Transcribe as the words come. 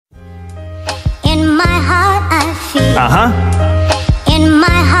feel. In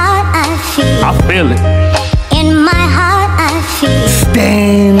my heart I feel. I feel it. In my heart I feel.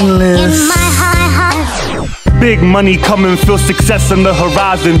 Stainless. In my heart. Big money coming, feel success on the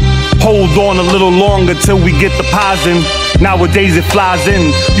horizon. Hold on a little longer till we get the pies in. Nowadays it flies in.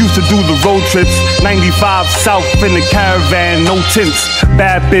 Used to do the road trips. 95 south in the caravan, no tints.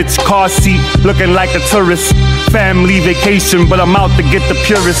 Bad bitch, car seat, looking like a tourist. Family vacation, but I'm out to get the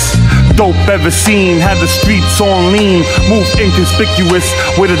purest. Dope ever seen, had the streets on lean. Move inconspicuous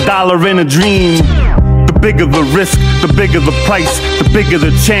with $1 in a dream. The bigger the risk, the bigger the price, the bigger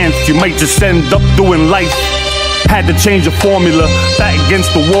the chance you might just end up doing life. Had to change the formula, back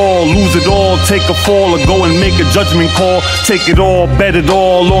against the wall, lose it all, take a fall, or go and make a judgment call. Take it all, bet it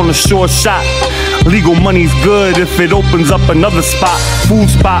all on a sure shot. Legal money's good if it opens up another spot. Food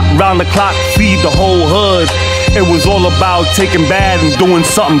spot, round the clock, feed the whole hood. It was all about taking bad and doing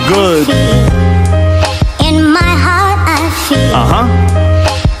something good. In my heart I feel.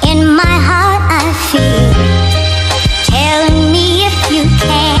 In my heart I feel. Telling me if you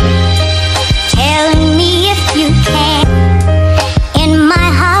can. Telling me if you can. In my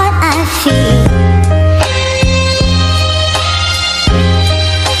heart I feel.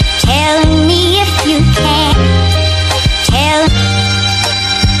 Telling me if you can.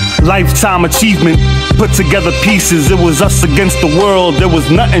 Lifetime achievement, put together pieces. It was us against the world, there was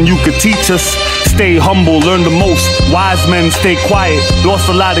nothing you could teach us. Stay humble, learn the most. Wise men stay quiet. Lost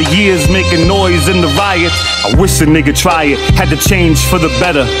a lot of years making noise in the riots. I wish a nigga try it, had to change for the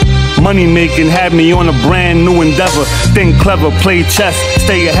better. Money making had me on a brand new endeavor. Think clever, play chess,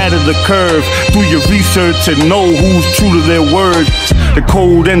 stay ahead of the curve. Do your research and know who's true to their word. The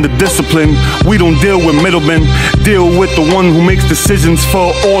code and the discipline, we don't deal with middlemen. Deal with the one who makes decisions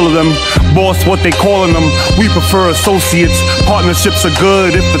for all of them. Boss, what they calling them, we prefer associates. Partnerships are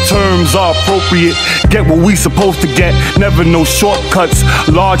good if the terms are appropriate. Get what we supposed to get, never no shortcuts.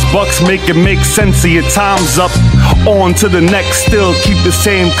 Large bucks make it make sense of your time's up. On to the next, still keep the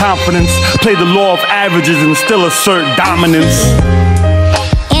same confidence. Play the law of averages and still assert dominance.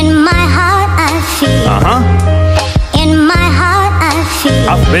 In my heart I feel. In my heart I feel.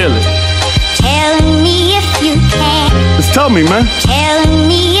 I feel it. Telling me if you can. Just tell me, man. Telling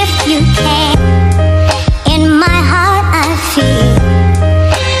me if you can. In my heart I feel.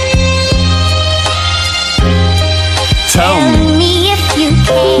 Tell me if you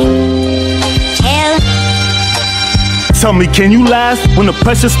can. Tell me, can you last when the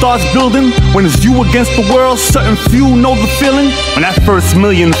pressure starts building? When it's you against the world, certain few know the feeling. When that first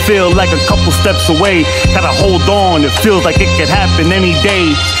million feel like a couple steps away, gotta hold on, it feels like it could happen any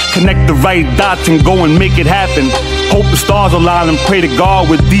day. Connect the right dots and go and make it happen. Hope the stars align and pray to God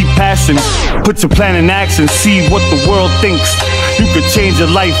with deep passion. Put your plan in action, see what the world thinks. You could change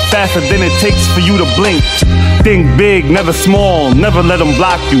your life faster than it takes for you to blink. Think big, never small, never let them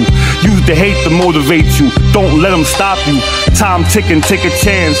block you. Use the hate to motivate you, don't let them stop you. Time ticking, take a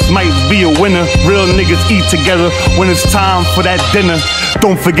chance, might be a winner. Real niggas eat together when it's time for that dinner.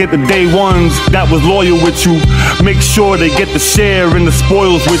 Don't forget the day ones that was loyal with you. Make sure they get the share in the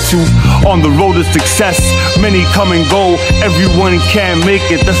spoils with you. On the road to success, many come and go. Everyone can't make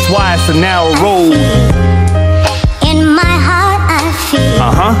it, that's why it's a narrow road. In my heart I feel.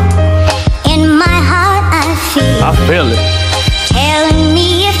 In my heart I feel. I feel it. Telling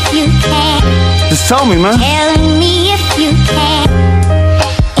me if you can. Just tell me, man. Telling me if you can.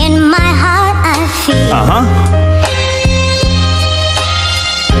 In my heart I feel.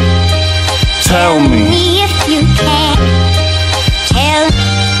 Tell me.